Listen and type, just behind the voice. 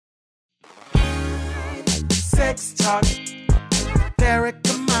Sex Talk with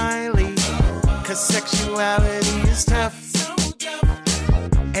Erica Miley. 'Cause sexuality is tough.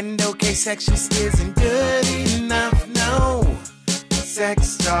 And okay, sex just isn't good enough. No.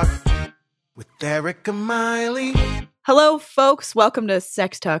 Sex Talk with Erica Miley. Hello, folks. Welcome to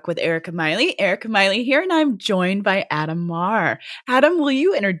Sex Talk with Erica Miley. Erica Miley here, and I'm joined by Adam Marr. Adam, will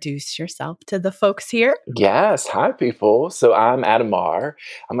you introduce yourself to the folks here? Yes. Hi, people. So I'm Adam Marr.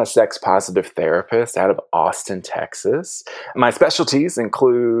 I'm a sex positive therapist out of Austin, Texas. My specialties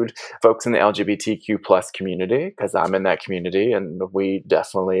include folks in the LGBTQ plus community, because I'm in that community, and we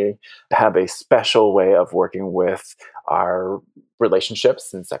definitely have a special way of working with our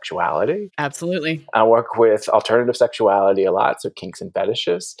relationships and sexuality. Absolutely. I work with alternative sexuality a lot, so kinks and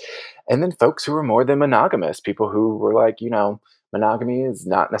fetishes. And then folks who are more than monogamous, people who were like, monogamy is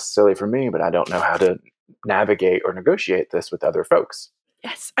not necessarily for me, but I don't know how to navigate or negotiate this with other folks.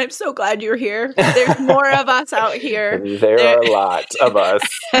 Yes, I'm so glad you're here. There's more of us out here. There are a lot of us.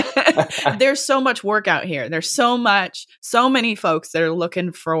 There's so much work out here. There's so many folks that are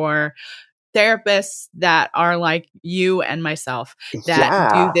looking for therapists that are like you and myself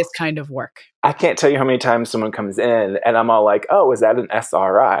that do this kind of work. I can't tell you how many times someone comes in and I'm all like, oh, is that an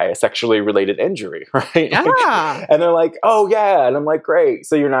SRI, a sexually related injury, right? Yeah. And they're like, oh, yeah. And I'm like, great.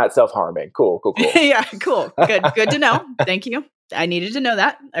 So you're not self-harming. Cool. Yeah, cool. Good to know. Thank you. I needed to know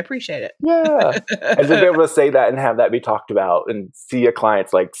that. I appreciate it. Yeah. And to be able to say that and have that be talked about and see a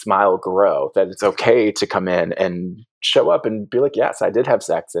client's like smile grow, that it's okay to come in and show up and be like, yes, I did have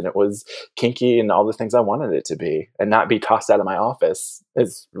sex and it was kinky and all the things I wanted it to be, and not be tossed out of my office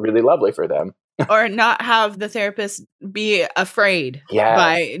is really lovely for them. Or not have the therapist be afraid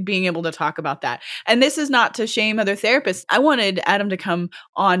by being able to talk about that. And this is not to shame other therapists. I wanted Adam to come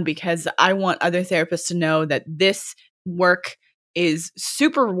on because I want other therapists to know that this work is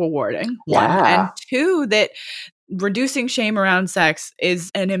super rewarding, one, and two, that reducing shame around sex is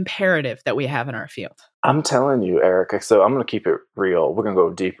an imperative that we have in our field. I'm telling you, Erica, so I'm going to keep it real. We're going to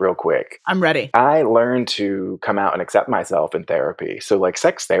go deep real quick. I'm ready. I learned to come out and accept myself in therapy. So like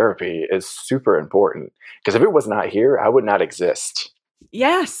sex therapy is super important, because if it was not here, I would not exist.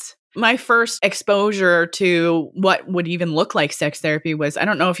 Yes. My first exposure to what would even look like sex therapy was, I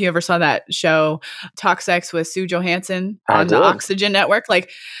don't know if you ever saw that show, Talk Sex with Sue Johansson on the Oxygen Network.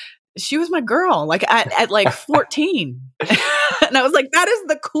 Like, she was my girl, like at like 14. And I was like, that is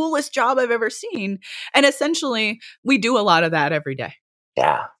the coolest job I've ever seen. And essentially, we do a lot of that every day.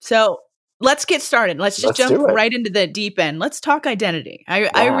 Yeah. So let's get started. Let's jump right into the deep end. Let's talk identity.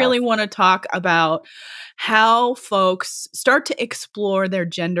 I really want to talk about how folks start to explore their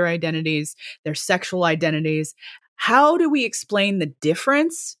gender identities, their sexual identities. How do we explain the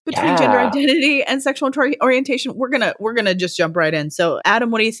difference between gender identity and sexual orientation? We're gonna just jump right in. So, Adam,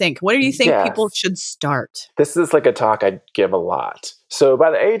 what do you think? Where do you think people should start? This is like a talk I give a lot. So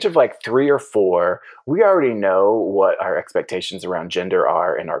by the age of like 3 or 4, we already know what our expectations around gender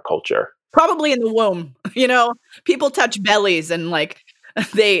are in our culture. Probably in the womb. People touch bellies and like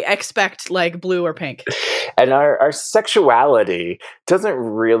they expect like blue or pink. And our sexuality doesn't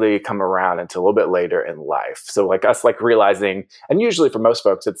really come around until a little bit later in life. So like us like realizing, and usually for most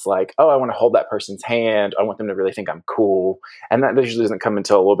folks, it's like, oh, I want to hold that person's hand. I want them to really think I'm cool. And that usually doesn't come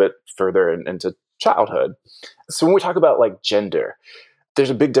until a little bit further into childhood. So when we talk about like gender, there's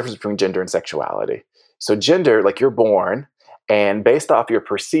a big difference between gender and sexuality. So gender, like you're born, and based off your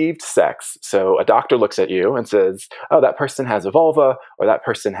perceived sex, so a doctor looks at you and says, oh, that person has a vulva or that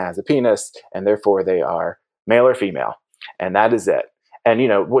person has a penis, and therefore they are male or female. And that is it. And,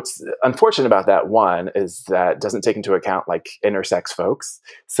 what's unfortunate about that, one, is that it doesn't take into account like intersex folks.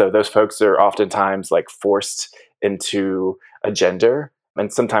 So those folks are oftentimes like forced into a gender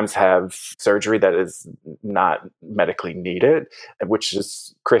and sometimes have surgery that is not medically needed, which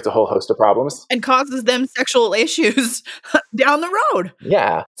just creates a whole host of problems. And causes them sexual issues down the road.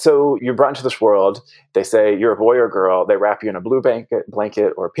 Yeah. So you're brought into this world. They say you're a boy or girl. They wrap you in a blue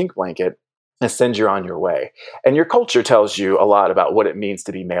blanket or a pink blanket and send you on your way. And your culture tells you a lot about what it means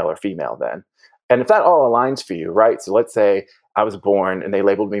to be male or female then. And if that all aligns for you, right? So let's say I was born and they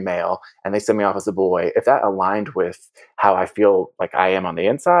labeled me male and they sent me off as a boy. If that aligned with how I feel like I am on the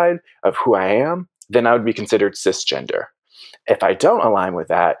inside of who I am, then I would be considered cisgender. If I don't align with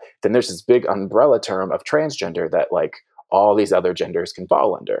that, then there's this big umbrella term of transgender that like all these other genders can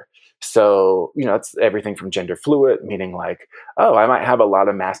fall under. So, it's everything from gender fluid, meaning like, oh, I might have a lot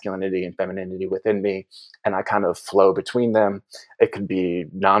of masculinity and femininity within me, and I kind of flow between them. It could be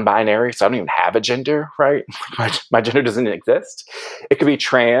non-binary, so I don't even have a gender, right? My gender doesn't exist. It could be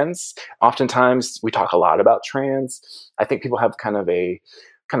trans. Oftentimes, we talk a lot about trans. I think people have kind of a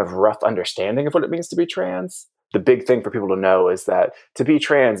rough understanding of what it means to be trans. the big thing for people to know is that to be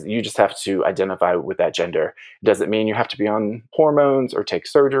trans, you just have to identify with that gender. It doesn't mean you have to be on hormones or take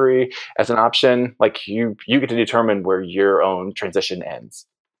surgery as an option. Like you get to determine where your own transition ends.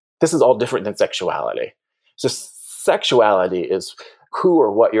 This is all different than sexuality. So sexuality is who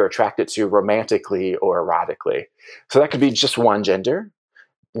or what you're attracted to romantically or erotically. So that could be just one gender,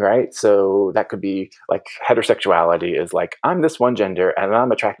 right? So that could be like heterosexuality is like, I'm this one gender and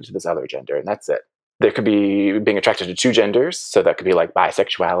I'm attracted to this other gender, and that's it. There could be being attracted to two genders. So that could be like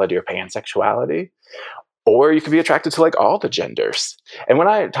bisexuality or pansexuality. Or you could be attracted to like all the genders. And when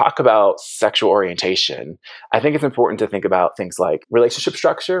I talk about sexual orientation, I think it's important to think about things like relationship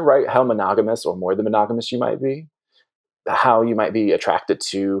structure, right? How monogamous or more than monogamous you might be. How you might be attracted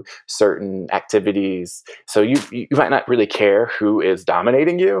to certain activities. So you might not really care who is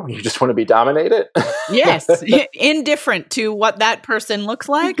dominating you. You just want to be dominated. Yes. Indifferent to what that person looks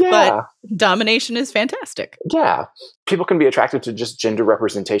like, but domination is fantastic. Yeah. People can be attracted to just gender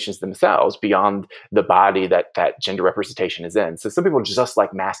representations themselves beyond the body that gender representation is in. So some people just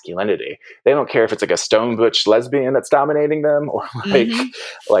like masculinity. They don't care if it's like a stone butch lesbian that's dominating them or like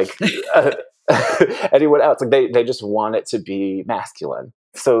anyone else. Like they just want it to be masculine.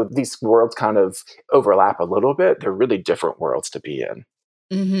 So these worlds kind of overlap a little bit. They're really different worlds to be in.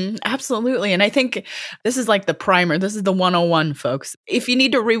 Absolutely. And I think this is like the primer. This is the 101, folks. If you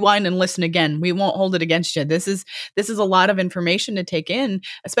need to rewind and listen again, we won't hold it against you. This is a lot of information to take in,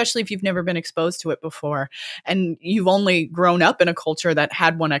 especially if you've never been exposed to it before and you've only grown up in a culture that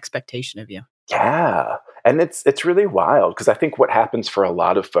had one expectation of you. Yeah. And it's really wild because I think what happens for a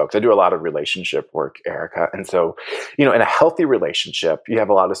lot of folks, I do a lot of relationship work, Erica. And so, in a healthy relationship, you have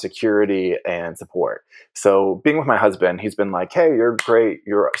a lot of security and support. So being with my husband, he's been like, hey, you're great.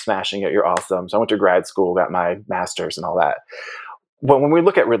 You're smashing it. You're awesome. So I went to grad school, got my master's and all that. Well, when we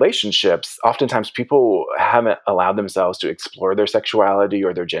look at relationships, oftentimes people haven't allowed themselves to explore their sexuality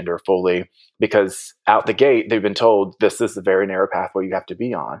or their gender fully because out the gate, they've been told this is a very narrow pathway you have to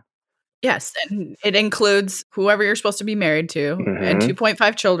be on. Yes, and it includes whoever you're supposed to be married to and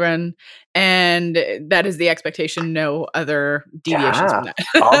 2.5 children, and that is the expectation, no other deviations from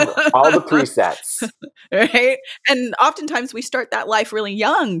that. all the presets. Right? And oftentimes we start that life really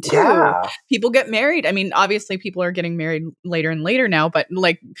young, too. Yeah. People get married. I mean, obviously people are getting married later and later now, but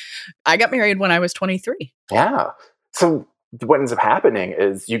like I got married when I was 23. Yeah. So what ends up happening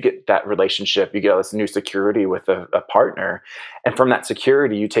is you get that relationship, you get this new security with a partner. And from that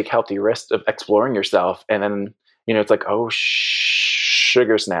security, you take healthy risks of exploring yourself. And then, it's like, oh,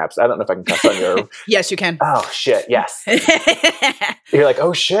 sugar snaps. I don't know if I can cuss on you. Yes, you can. Oh, shit. Yes. You're like,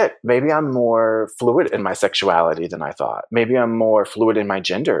 oh, shit. Maybe I'm more fluid in my sexuality than I thought. Maybe I'm more fluid in my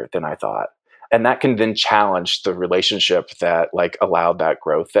gender than I thought. And that can then challenge the relationship that allowed that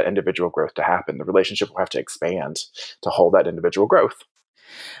growth, that individual growth to happen. The relationship will have to expand to hold that individual growth.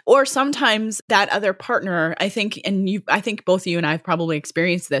 Or sometimes that other partner, I think both of you and I have probably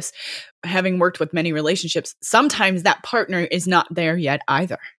experienced this, having worked with many relationships, sometimes that partner is not there yet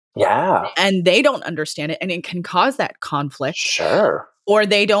either. Yeah. And they don't understand it, and it can cause that conflict. Sure. Or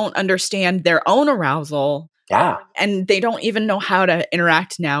they don't understand their own arousal. Yeah. And they don't even know how to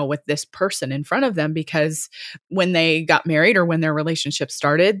interact now with this person in front of them because when they got married or when their relationship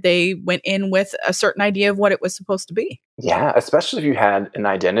started, they went in with a certain idea of what it was supposed to be. Yeah, especially if you had an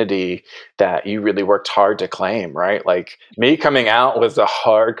identity that you really worked hard to claim, right? Like me coming out was a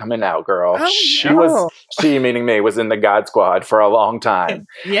hard coming out girl. Oh, she meaning me, was in the God Squad for a long time.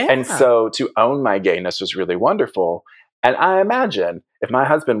 Yeah. And so to own my gayness was really wonderful. And I imagine if my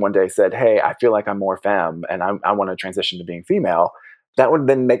husband one day said, hey, I feel like I'm more femme and I want to transition to being female, that would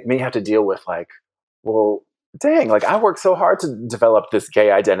then make me have to deal with well, dang, I worked so hard to develop this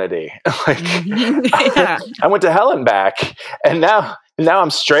gay identity. I went to hell and back and now I'm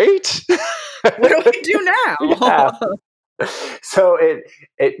straight. What do we do now? Yeah. So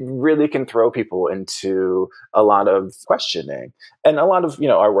it really can throw people into a lot of questioning. And a lot of,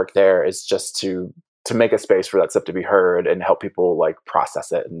 our work there is just to make a space for that stuff to be heard and help people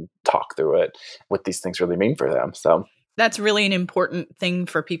process it and talk through it, what these things really mean for them. So that's really an important thing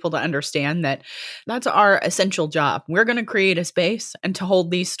for people to understand, that that's our essential job. We're going to create a space and to hold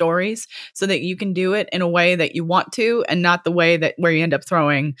these stories so that you can do it in a way that you want to and not the way that where you end up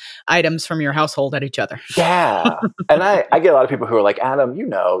throwing items from your household at each other. Yeah. And I get a lot of people who are like, Adam,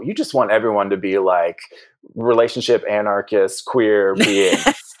 you just want everyone to be relationship anarchists, queer beings.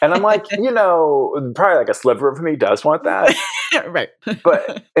 And I'm like, probably like a sliver of me does want that. Right.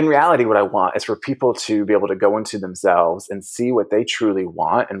 But in reality, what I want is for people to be able to go into themselves and see what they truly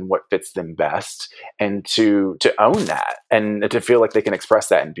want and what fits them best, and to own that and to feel like they can express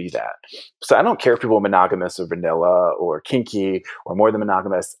that and be that. So I don't care if people are monogamous or vanilla or kinky or more than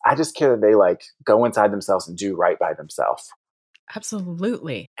monogamous. I just care that they like go inside themselves and do right by themselves.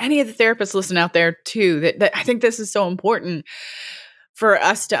 Absolutely. Any of the therapists listen out there too, that I think this is so important for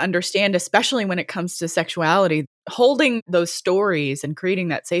us to understand, especially when it comes to sexuality. Holding those stories and creating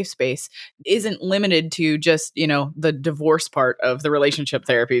that safe space isn't limited to just, the divorce part of the relationship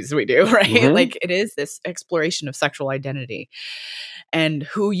therapies we do, right? Mm-hmm. Like it is this exploration of sexual identity and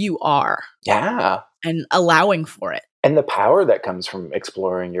who you are. Yeah. And allowing for it. And the power that comes from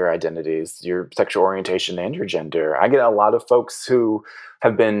exploring your identities, your sexual orientation and your gender. I get a lot of folks who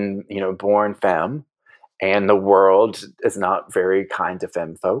have been, born femme, and the world is not very kind to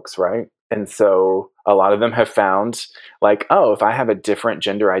femme folks, right? And so a lot of them have found like, oh, if I have a different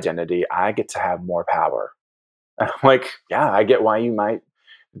gender identity, I get to have more power. I'm like, yeah, I get why you might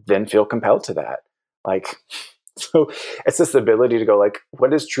then feel compelled to that. Like, so it's this ability to go like,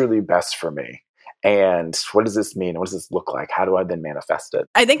 what is truly best for me? And what does this mean? What does this look like? How do I then manifest it?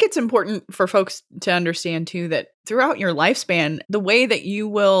 I think it's important for folks to understand too, that throughout your lifespan, the way that you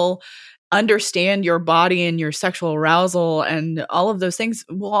will understand your body and your sexual arousal and all of those things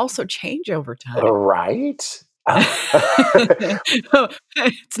will also change over time. Right?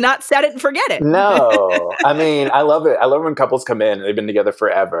 It's not set it and forget it. No. I mean, I love it. I love when couples come in and they've been together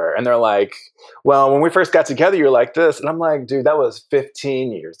forever and they're like, well, when we first got together, you're like this. And I'm like, dude, that was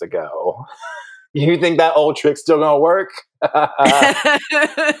 15 years ago. You think that old trick's still going to work?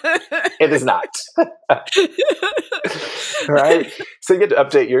 It is not. Right? So you get to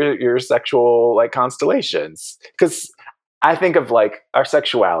update your sexual like constellations. Because I think of like our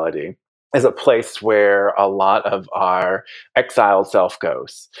sexuality as a place where a lot of our exiled self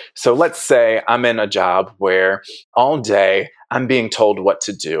goes. So let's say I'm in a job where all day I'm being told what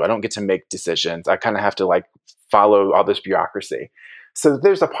to do. I don't get to make decisions. I kind of have to like follow all this bureaucracy. So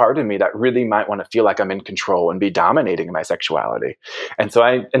there's a part of me that really might want to feel like I'm in control and be dominating my sexuality. And so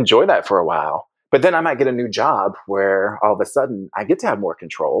I enjoy that for a while. But then I might get a new job where all of a sudden I get to have more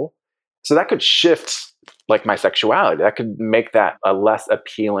control. So that could shift like my sexuality. That could make that a less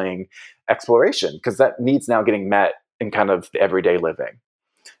appealing exploration because that needs now getting met in kind of the everyday living.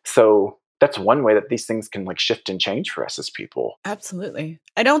 So that's one way that these things can like shift and change for us as people. Absolutely.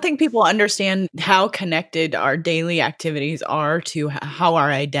 I don't think people understand how connected our daily activities are to how our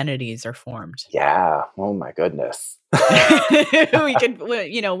identities are formed. Yeah. Oh my goodness. We could,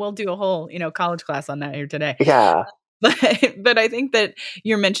 we'll do a whole, college class on that here today. Yeah. But I think that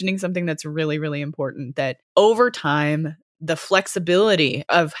you're mentioning something that's really, really important, that over time, the flexibility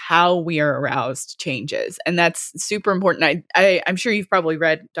of how we are aroused changes. And that's super important. I'm sure you've probably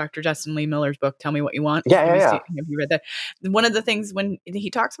read Dr. Justin Lee Miller's book, Tell Me What You Want. Yeah. Have you read that? One of the things when he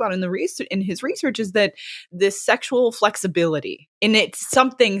talks about in his research is that this sexual flexibility, and it's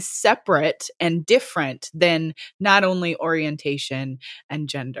something separate and different than not only orientation and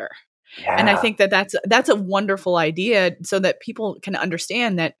gender. Yeah. And I think that that's a wonderful idea so that people can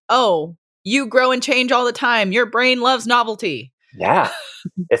understand that, oh, you grow and change all the time. Your brain loves novelty. Yeah.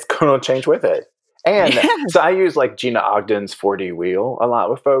 It's going to change with it. And so I use like Gina Ogden's 4D wheel a lot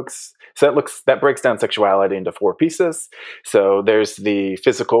with folks. So that breaks down sexuality into 4 pieces. So there's the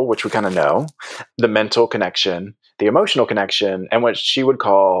physical, which we kind of know, the mental connection, the emotional connection, and what she would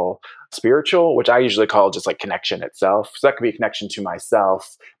call spiritual, which I usually call just like connection itself. So that could be a connection to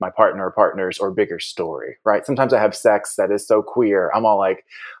myself, my partner or partners, or bigger story, right? Sometimes I have sex that is so queer. I'm all like,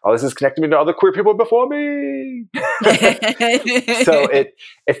 oh, this is connecting me to other queer people before me. So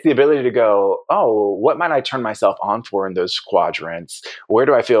it's the ability to go, oh, what might I turn myself on for in those quadrants? Where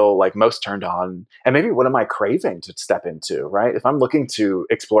do I feel like most turned on? And maybe what am I craving to step into, right? If I'm looking to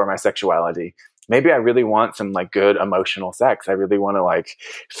explore my sexuality, maybe I really want some like good emotional sex. I really want to like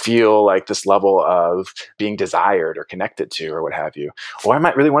feel like this level of being desired or connected to or what have you. Or I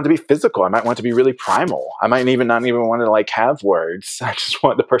might really want to be physical. I might want to be really primal. I might not even want to like have words. I just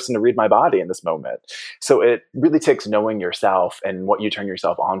want the person to read my body in this moment. So it really takes knowing yourself and what you turn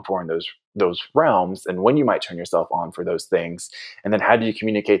yourself on for in those realms, and when you might turn yourself on for those things. And then how do you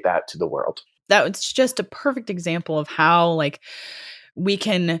communicate that to the world? That was just a perfect example of how like we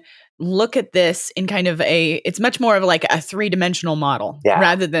can look at this in kind of it's much more of like a 3-dimensional model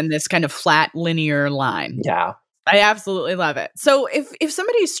rather than this kind of flat linear line. Yeah. I absolutely love it. So if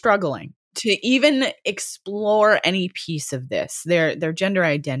somebody's struggling to even explore any piece of this, their gender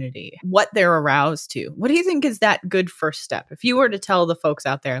identity, what they're aroused to. What do you think is that good first step? If you were to tell the folks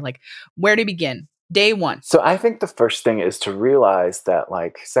out there, like, where to begin? Day one. So I think the first thing is to realize that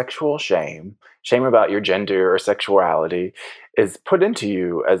like sexual shame about your gender or sexuality is put into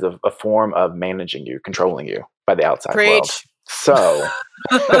you as a form of managing you, controlling you by the outside world. So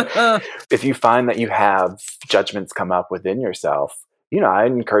if you find that you have judgments come up within yourself, I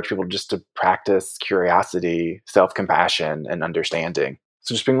encourage people just to practice curiosity, self-compassion, and understanding.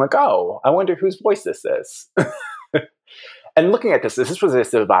 So just being like, oh, I wonder whose voice this is. And looking at this was a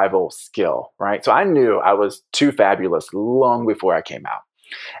survival skill, right? So I knew I was too fabulous long before I came out.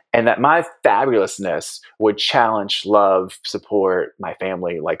 And that my fabulousness would challenge, love, support my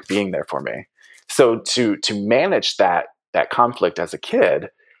family, like being there for me. So to manage that conflict as a kid,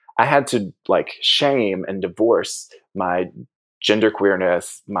 I had to like shame and divorce my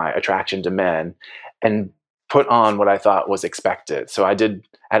genderqueerness, my attraction to men, and put on what I thought was expected. So I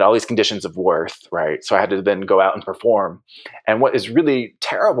had all these conditions of worth, right? So I had to then go out and perform. And what is really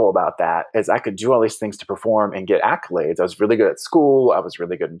terrible about that is I could do all these things to perform and get accolades. I was really good at school. I was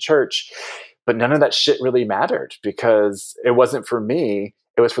really good in church, but none of that shit really mattered because it wasn't for me.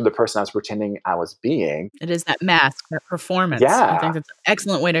 It was for the person I was pretending I was being. It is that mask, that performance. Yeah. I think that's an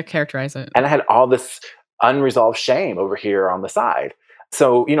excellent way to characterize it. And I had all this unresolved shame over here on the side.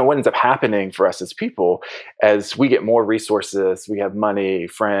 So, what ends up happening for us as people, as we get more resources, we have money,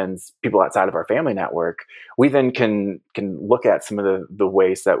 friends, people outside of our family network, we then can look at some of the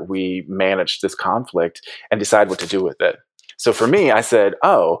ways that we manage this conflict and decide what to do with it. So for me, I said,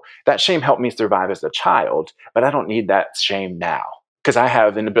 oh, that shame helped me survive as a child, but I don't need that shame now because I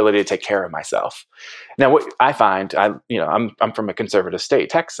have an ability to take care of myself. Now, what I find, I'm from a conservative state,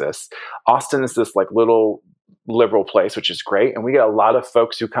 Texas. Austin is this like little liberal place, which is great. And we get a lot of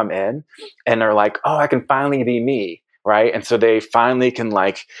folks who come in and are like, oh, I can finally be me. Right. And so they finally can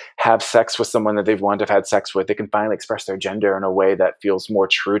like have sex with someone that they've wanted to have had sex with. They can finally express their gender in a way that feels more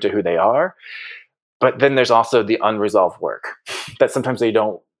true to who they are. But then there's also the unresolved work that sometimes they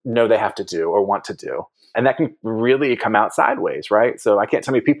don't know they have to do or want to do. And that can really come out sideways. Right. So I can't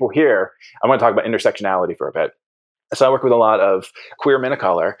tell me people here, I want to talk about intersectionality for a bit. So I work with a lot of queer men of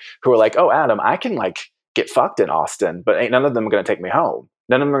color who are like, oh, Adam, I can like get fucked in Austin, but ain't none of them going to take me home.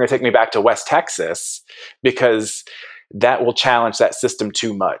 None of them are going to take me back to West Texas because that will challenge that system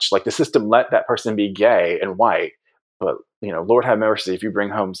too much. Like the system let that person be gay and white, but Lord have mercy if you bring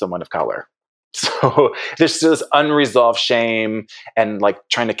home someone of color. So there's still this unresolved shame and like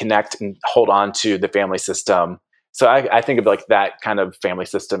trying to connect and hold on to the family system. So I think of like that kind of family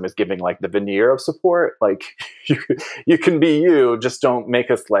system as giving like the veneer of support. Like you can be you, just don't make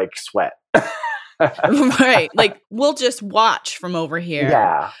us like sweat. Right. Like we'll just watch from over here.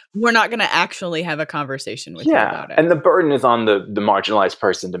 Yeah. We're not going to actually have a conversation with you about it. And the burden is on the marginalized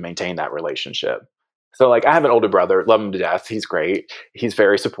person to maintain that relationship. So like I have an older brother, love him to death. He's great. He's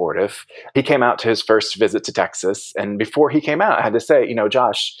very supportive. He came out to his first visit to Texas. And before he came out, I had to say,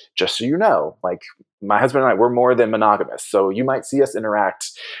 Josh, just so you know, like my husband and I, we're more than monogamous. So you might see us interact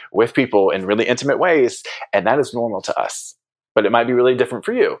with people in really intimate ways. And that is normal to us. But it might be really different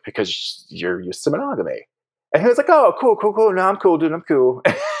for you because you're used to monogamy. And he was like, oh, cool. No, I'm cool, dude. I'm cool.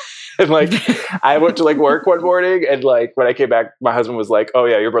 And like, I went to like work one morning and like, when I came back, my husband was like, oh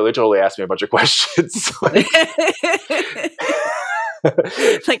yeah, your brother totally asked me a bunch of questions.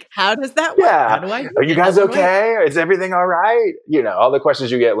 Like, how does that work? Yeah. How do I? Are you guys okay? Is everything all right? All the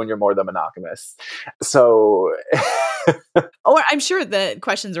questions you get when you're more than monogamous. So. Or I'm sure the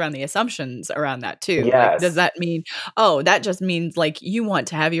questions around the assumptions around that too. Yes. Like, does that mean, that just means like you want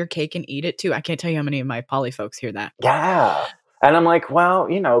to have your cake and eat it too? I can't tell you how many of my poly folks hear that. Yeah. And I'm like, well,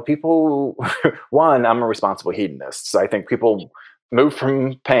 people, one, I'm a responsible hedonist. So I think people move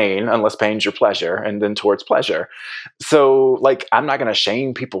from pain, unless pain's your pleasure, and then towards pleasure. So like, I'm not going to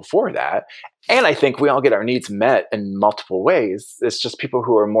shame people for that. And I think we all get our needs met in multiple ways. It's just people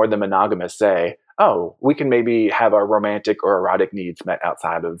who are more than monogamous say, oh, we can maybe have our romantic or erotic needs met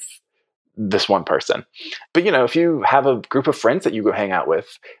outside of this one person. But, if you have a group of friends that you go hang out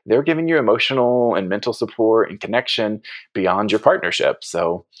with, they're giving you emotional and mental support and connection beyond your partnership.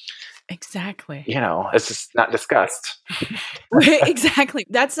 So exactly. It's just not discussed. Exactly.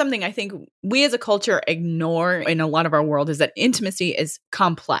 That's something I think we as a culture ignore in a lot of our world, is that intimacy is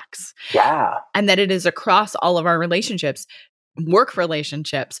complex. Yeah. And that it is across all of our relationships, work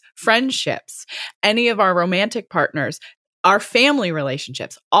relationships, friendships, any of our romantic partners, our family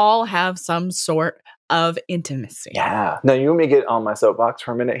relationships all have some sort of intimacy. Yeah. Now, you want me to get on my soapbox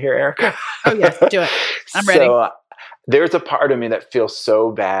for a minute here, Erica? Oh, yes. Do it. I'm ready. So There's a part of me that feels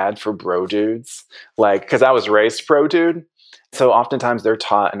so bad for bro dudes, like, because I was raised bro dude. So oftentimes they're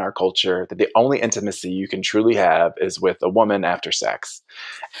taught in our culture that the only intimacy you can truly have is with a woman after sex.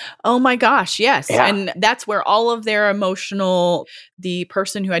 Oh my gosh, yes. Yeah. And that's where all of their emotional, the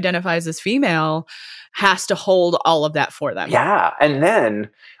person who identifies as female has to hold all of that for them. Yeah. And then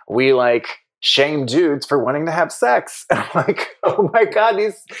we like shame dudes for wanting to have sex. And I'm like, oh my God,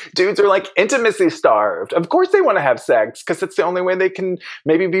 these dudes are like intimacy starved. Of course they want to have sex because it's the only way they can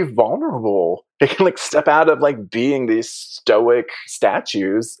maybe be vulnerable. They can like step out of like being these stoic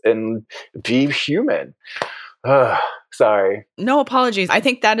statues and be human. Sorry. No apologies. I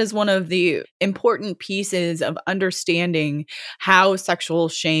think that is one of the important pieces of understanding how sexual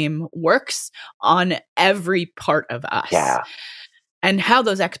shame works on every part of us. Yeah. And how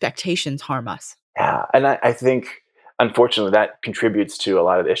those expectations harm us. Yeah. And I think, unfortunately, that contributes to a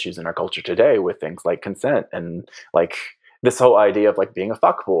lot of issues in our culture today with things like consent and like this whole idea of like being a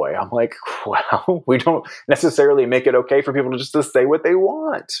fuckboy. I'm like, well, we don't necessarily make it okay for people to just to say what they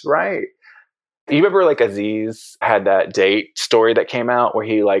want, right? You remember like Aziz had that date story that came out where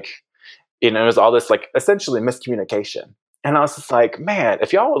he like, it was all this like essentially miscommunication. And I was just like, man,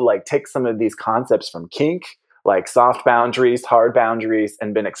 if y'all would like take some of these concepts from kink, like soft boundaries, hard boundaries,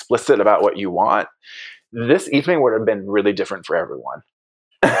 and been explicit about what you want, this evening would have been really different for everyone.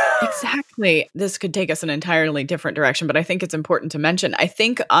 Exactly. This could take us an entirely different direction, but I think it's important to mention. I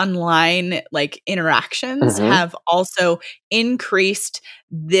think online like interactions have also increased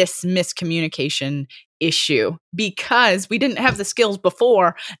this miscommunication issue because we didn't have the skills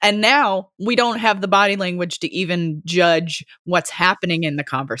before, and now we don't have the body language to even judge what's happening in the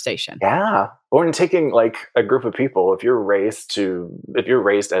conversation. Yeah. Or in taking like a group of people, if you're raised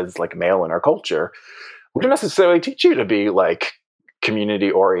as like male in our culture, we don't necessarily teach you to be like community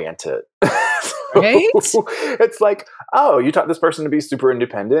oriented. Right? It's like, oh, you taught this person to be super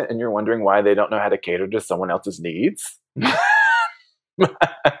independent and you're wondering why they don't know how to cater to someone else's needs.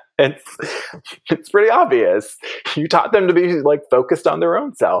 It's pretty obvious. You taught them to be like focused on their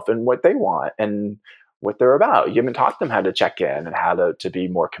own self and what they want and what they're about. You haven't taught them how to check in and how to be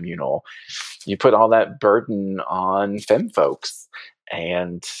more communal. You put all that burden on femme folks.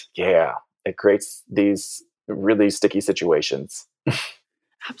 And yeah, it creates these really sticky situations.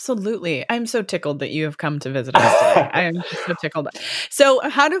 Absolutely. I'm so tickled that you have come to visit us today. I am just so tickled. So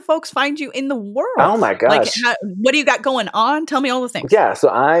how do folks find you in the world? Oh my gosh. Like, what do you got going on? Tell me all the things. Yeah, so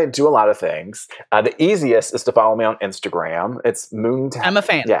I do a lot of things. The easiest is to follow me on Instagram. It's Moontower. I'm a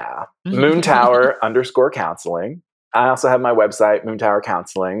fan. Yeah. Moontower_counseling. I also have my website, Moontower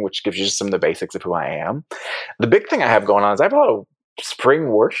Counseling, which gives you just some of the basics of who I am. The big thing I have going on is I have a lot of spring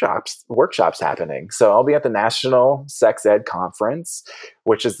workshops happening. So I'll be at the National Sex Ed Conference,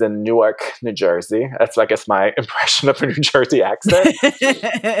 which is in Newark, New Jersey. That's, I guess, my impression of a New Jersey accent.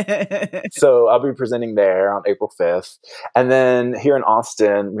 So I'll be presenting there on April 5th. And then here in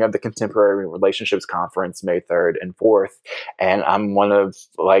Austin, we have the Contemporary Relationships Conference, May 3rd and 4th. And I'm one of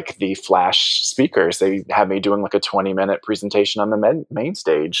like the flash speakers. They have me doing like a 20-minute presentation on the main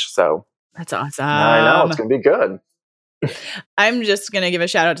stage. So that's awesome. I know, it's going to be good. I'm just going to give a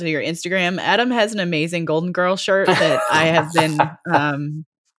shout out to your Instagram. Adam has an amazing Golden Girl shirt that I have been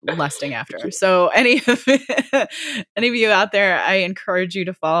lusting after. So any of you out there, I encourage you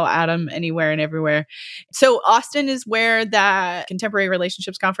to follow Adam anywhere and everywhere. So Austin is where that Contemporary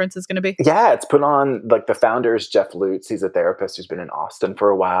Relationships Conference is going to be? Yeah, it's put on, like the founder is Jeff Lutz. He's a therapist who's been in Austin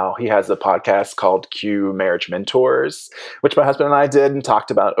for a while. He has a podcast called Q Marriage Mentors, which my husband and I did and talked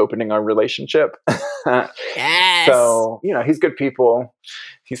about opening our relationship. Yes. So, he's good people.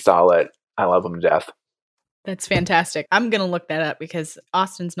 He's solid. I love him to death. That's fantastic. I'm going to look that up because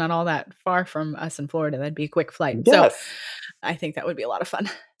Austin's not all that far from us in Florida. That'd be a quick flight. Yes. So I think that would be a lot of fun,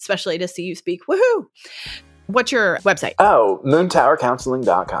 especially to see you speak. Woohoo! What's your website? Oh,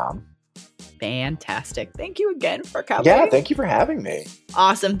 moontowercounseling.com. Fantastic. Thank you again for coming. Yeah, thank you for having me.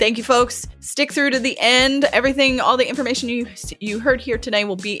 Awesome. Thank you, folks. Stick through to the end. Everything, all the information you heard here today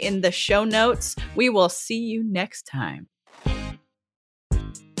will be in the show notes. We will see you next time.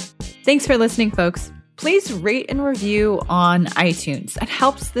 Thanks for listening, folks. Please rate and review on iTunes. That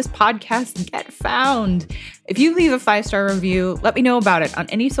helps this podcast get found. If you leave a 5-star review, let me know about it on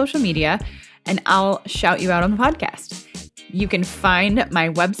any social media, and I'll shout you out on the podcast. You can find my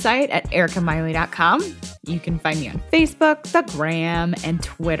website at ericamiley.com. You can find me on Facebook, the Gram, and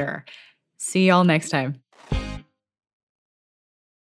Twitter. See y'all next time.